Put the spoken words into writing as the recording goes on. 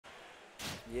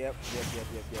Yep.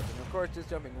 And of course, just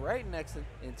jumping right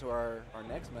into our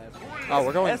next match. Oh,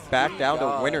 we're going back down to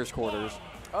God. winners quarters.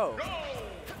 Oh.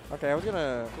 Okay, I was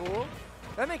gonna. Cool.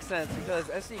 That makes sense because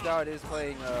SC God is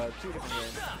playing 2 different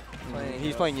games.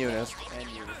 He's playing Eunice. And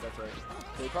Eunice, that's right.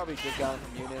 So he probably just got him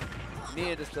from Eunice.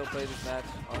 Needed to still play this match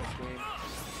on screen.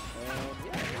 And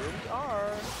yeah, here we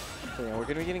are. So, yeah, we're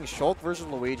going to be getting Shulk versus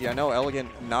Luigi. I know Elegant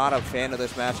not a fan of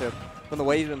this matchup from the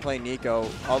way he's been playing Nico.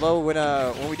 Although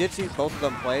when we did see both of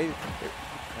them play, wait,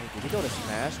 did he go to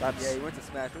Smash? Yeah, he went to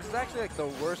Smash, which is actually like the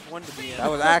worst one to be in. That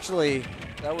was actually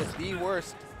that was the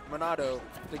worst Monado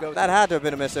to go. That had to have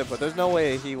been a miss-hit, but there's no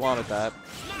way he wanted that.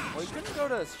 Well, he couldn't go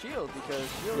to Shield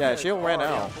because Shield ran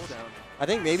out. I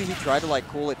think maybe he tried to like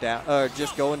cool it down, or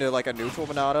just go into like a neutral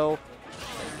Monado.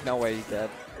 No way, he's dead.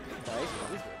 Nice.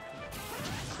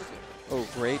 Oh,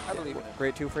 great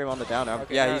 2-frame on the down now.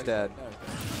 Okay, yeah, he's dead.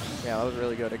 Yeah, that was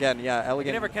really good. Again, yeah, Elegant.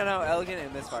 You never count out Elegant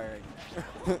and misfiring.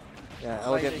 Yeah,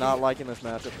 Elegant not liking this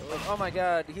matchup. Oh my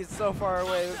God, he's so far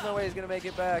away. There's no way he's gonna make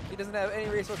it back. He doesn't have any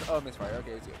resources. Oh, misfire.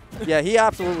 Okay, he's good. Yeah, he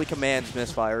absolutely commands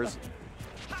misfires.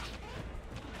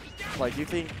 Like you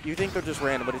think they're just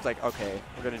random, but he's like, okay,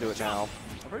 we're gonna do it now.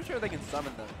 I'm pretty sure they can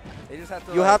summon them. They just have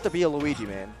to. You have to be a Luigi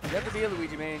man. You have to be a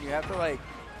Luigi man. You have to like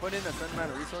put in a certain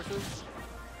amount of resources.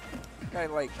 Kind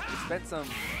of like spend some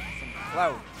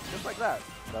clout, just like that.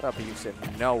 That up you sit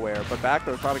nowhere, but back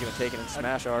throw's probably gonna take it in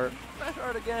Smash Art. Smash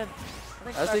Art again.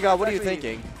 SD God, what are you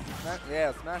thinking?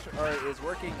 Yeah, Smash Art is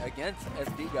working against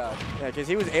SD God. Yeah, because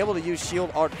he was able to use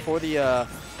Shield Art for the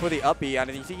uppie,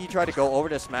 and you think he tried to go over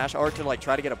to Smash Art to like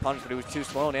try to get a punch, but it was too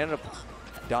slow and ended up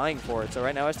dying for it. So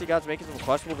right now SD God's making some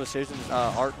questionable decisions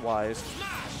art-wise.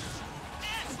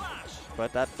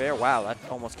 But that fair, wow, that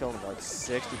almost killed him, like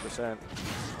 60%.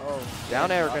 Oh, down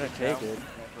air gonna take it.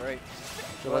 That's right.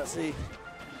 So let's see.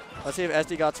 Let's see if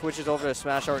SD God switches over to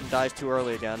Smash Art and dies too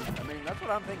early again. I mean, that's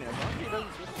what I'm thinking. As long as he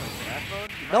doesn't switch to Smash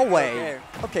mode, no way.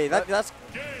 Okay, that's.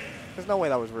 There's no way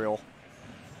that was real.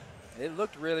 It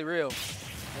looked really real.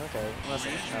 Okay,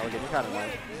 listen, Elegant, you kind of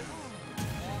like.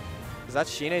 Is that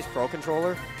Shine's Pro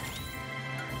Controller?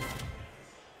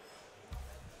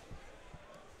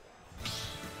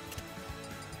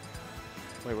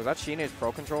 Wait, was that Shine's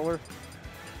Pro Controller?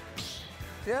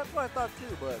 Yeah, that's what I thought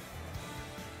too, but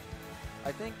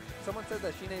I think someone said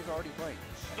that Shine's already playing.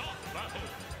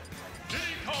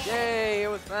 Yay, it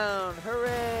was found.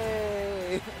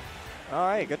 Hooray! All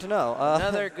right, good to know.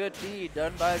 Another good deed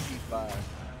done by Z5.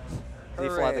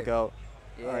 Z5 the GOAT.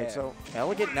 Yeah. All right, so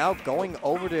Elegant now going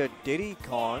over to Diddy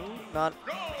Kong.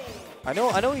 I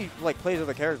know he like plays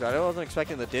other characters. I wasn't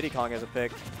expecting the Diddy Kong as a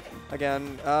pick.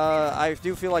 Again, I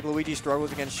do feel like Luigi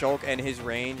struggles against Shulk and his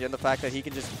range, and the fact that he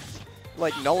can just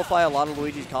like nullify a lot of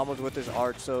Luigi's combos with his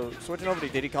art. So switching over to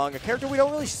Diddy Kong, a character we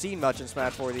don't really see much in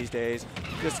Smash 4 these days,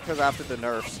 just because after the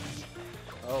nerfs.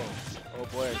 Oh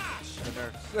boy, the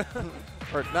nerfs.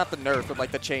 Or not the nerfs, but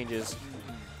like the changes.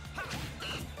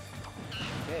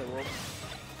 Okay, well,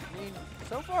 I mean,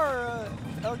 so far,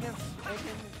 Elegant's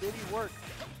making Diddy work.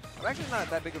 I'm actually not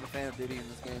that big of a fan of Diddy in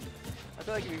this game. I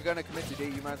feel like if you're gonna commit to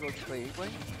Diddy, you might as well just play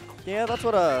Inkling. Yeah, that's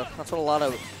what a lot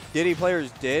of Diddy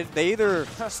players did. They either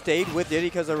stayed with Diddy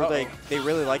because they were they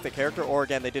really like the character, or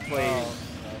again they did play.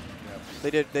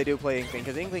 They do play Inkling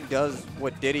because Inkling does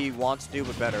what Diddy wants to do,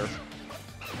 but better.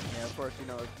 Yeah, of course, you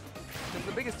know, because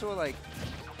the biggest tool like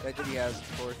that Diddy has,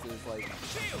 of course, is like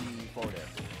the forward air.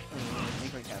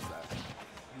 Inkling has that.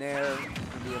 Nair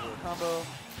can be able to combo.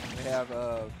 They have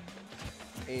a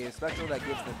special that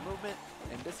gives them movement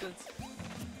and distance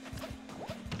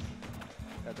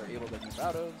that they're able to keep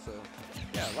out of. So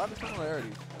yeah, a lot of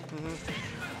similarities.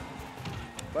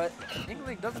 But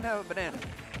Inkling doesn't have a banana.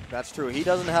 That's true. He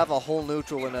doesn't have a whole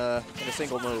neutral in a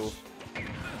single move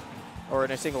or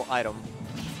in a single item.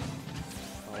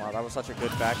 Oh wow, that was such a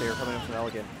good back air coming in from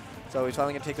Elegant. So he's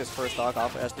finally gonna take this first stock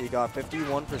off of SD. Got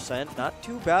 51%, not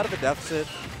too bad of a deficit.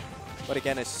 But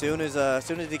again, as soon as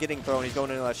he's getting thrown, he's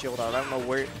going into that shield out. I don't know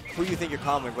who you think you're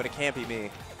comboing, but it can't be me.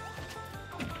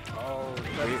 Oh,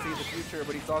 he doesn't see the future,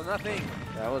 but he saw nothing.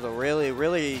 That was a really,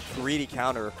 really greedy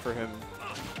counter for him.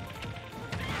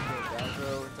 Down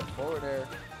throw into forward air.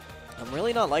 I'm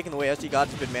really not liking the way SD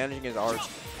God's been managing his arts.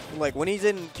 Like when he's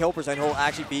in kill percent, he'll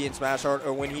actually be in smash art,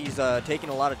 or when he's taking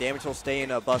a lot of damage, he'll stay in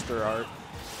buster art.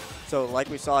 So like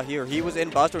we saw here, he was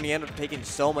in buster and he ended up taking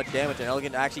so much damage, and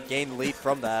Elegant actually gained the lead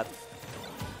from that.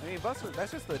 I mean, Buster,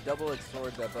 that's just the double-edged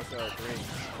sword that Buster Art brings.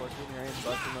 Of course, when you're in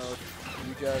Buster mode,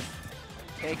 you just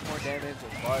take more damage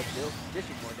while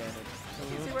dishing more damage.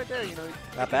 You can see right there, you know,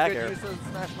 that back air. Use of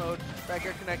smash mode, back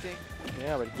air connecting.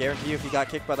 Yeah, but I guarantee you if he got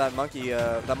kicked by that monkey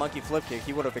flip kick,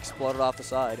 he would have exploded off the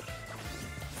side.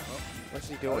 Well, What's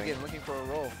he doing? Again, looking for a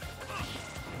roll.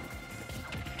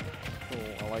 Cool.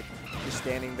 I like just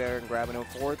standing there and grabbing a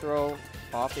forward throw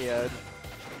off the edge.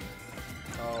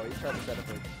 Oh, he's trying to set up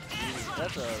a.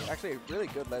 That's actually a really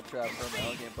good ledge trap from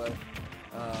Elegant, but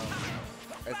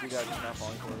SD got just not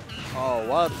falling for it. Oh,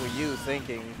 what were you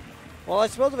thinking? Well, I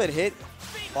suppose if it hit,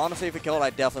 honestly, if it killed, I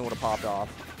definitely would have popped off.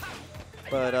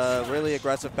 But really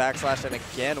aggressive backslash, and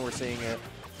again, we're seeing it.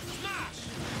 Yeah,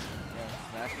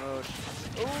 smash mode.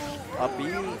 Ooh, Up B.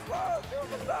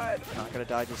 Not gonna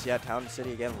die just yet. Town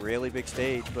City again, really big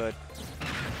stage, but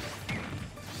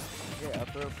yeah, up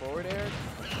throw forward air.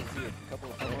 You can see a couple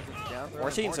of funnels into down throw.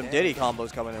 we're seeing some Diddy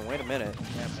combos coming in. Wait a minute.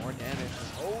 Yeah, more damage.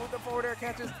 Oh, the forward air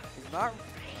catches. He's not.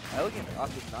 Elegant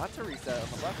opted not to reset on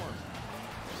the platform.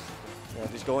 Yeah,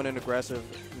 he's going in aggressive.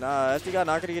 Nah, SD God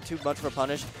not gonna get too much of a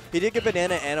punish. He did get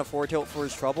banana and a forward tilt for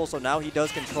his trouble, so now he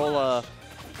does control.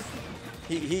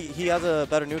 He has a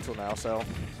better neutral now, so.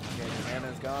 Okay,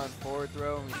 banana's gone. Forward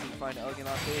throw. We see find Elegant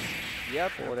off stage.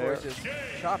 Yep, Forward of course, air.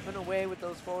 just chopping away with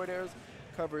those forward airs.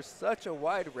 Covers such a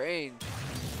wide range.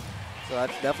 So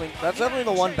that's definitely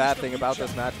the one bad thing about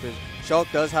this match, because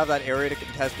Shulk does have that area to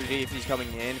contest 3D if he's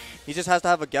coming in. He just has to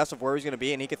have a guess of where he's going to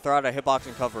be, and he can throw out a hitbox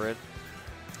and cover it.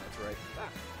 That's right.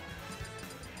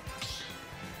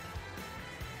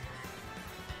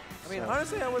 I mean,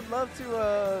 honestly, I would love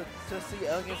to see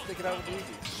Elegant stick it out with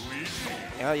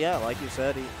Luigi. Yeah, like you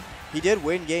said, he did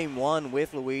win game 1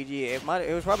 with Luigi. It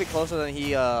was probably closer than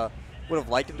he would have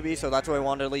liked it to be, so that's why I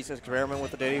wanted to at least experiment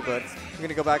with the Diddy. But we're going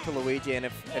to go back to Luigi, and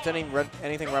if it's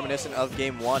anything reminiscent of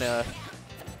game 1,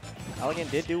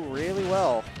 Elegant did do really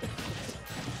well.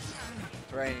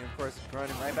 Right, and of course,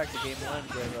 running right back to game 1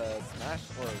 with Smash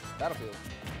or Battlefield.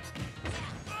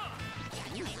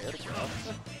 Can you dare to go?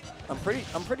 I'm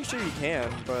pretty sure you can,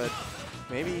 but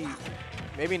maybe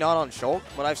not on Shulk,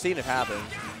 but I've seen it happen.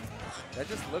 That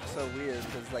just looks so weird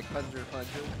because like plunger.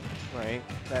 Right,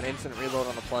 that instant reload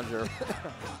on the plunger.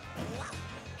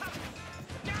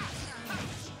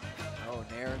 Oh,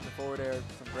 nair into forward air,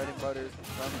 some bread and butters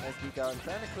from SD God.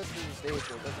 Trying to clip through the stage,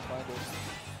 but it doesn't find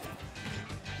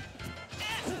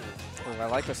it. Oh, I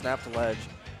like the snap to ledge.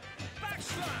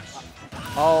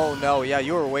 Oh no, yeah,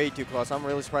 you were way too close. I'm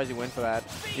really surprised you went for that.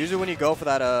 Usually when you go for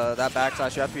that that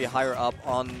backslash, you have to be higher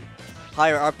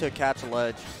up to catch the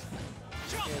ledge.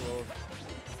 Okay, well,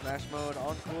 smash mode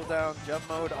on cooldown, jump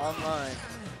mode online.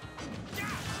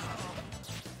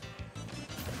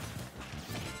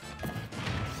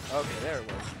 Okay, there it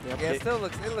was. Yep. Yeah, it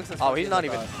looks as Oh, funky he's as not I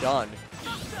even thought. done.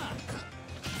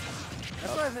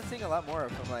 That's what I've been seeing a lot more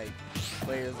from like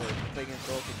players that play against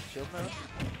Shulk in shield mode.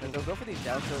 And they'll go for these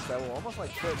down tilts that will almost like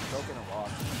put Shulk in a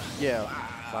lock. Yeah.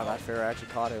 Wow, that fair actually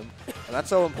caught him. And that's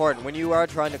so important. When you are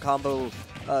trying to combo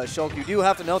Shulk, you do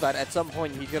have to know that at some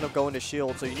point he's going to go into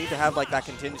shield, so you need to have like that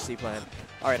contingency plan.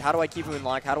 All right, how do I keep him in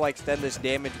lock? How do I extend this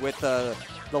damage with the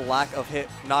lack of hit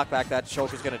knockback that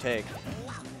Shulk is going to take?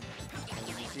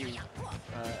 And you see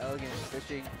Elegant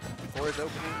fishing for his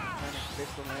opening, trying to fish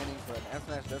the landing, but F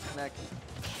smash does connect.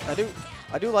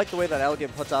 I do like the way that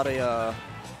Elegant puts out a,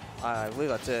 I believe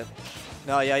that's it.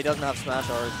 No, yeah, he doesn't have smash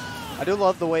art. I do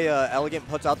love the way Elegant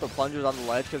puts out the plungers on the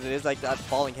ledge, because it is like that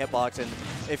falling hitbox, and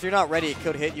if you're not ready, it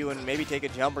could hit you and maybe take a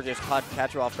jump or just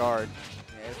catch you off guard.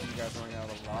 Yeah, you guys throwing out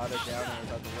a lot of down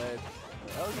airs on the ledge.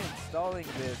 Elegant stalling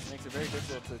this makes it very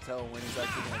difficult to tell when he's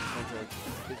actually going to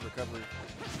make his recovery.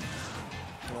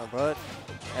 Yeah, but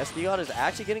SD God is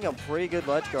actually getting a pretty good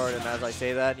ledge guard, and as I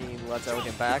say that, he lets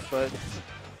Elegant back, but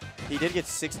he did get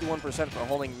 61% for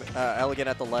holding Elegant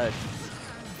at the ledge.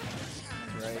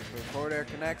 Right, so forward air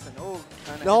connects, and oh,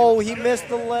 no, he missed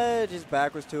the ledge. His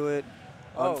back was to it.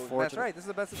 Oh, that's right. This is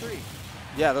a best of 3.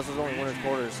 Yeah, this was only winner's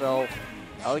quarters, so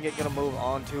Elegant gonna move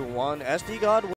on to 1. SD God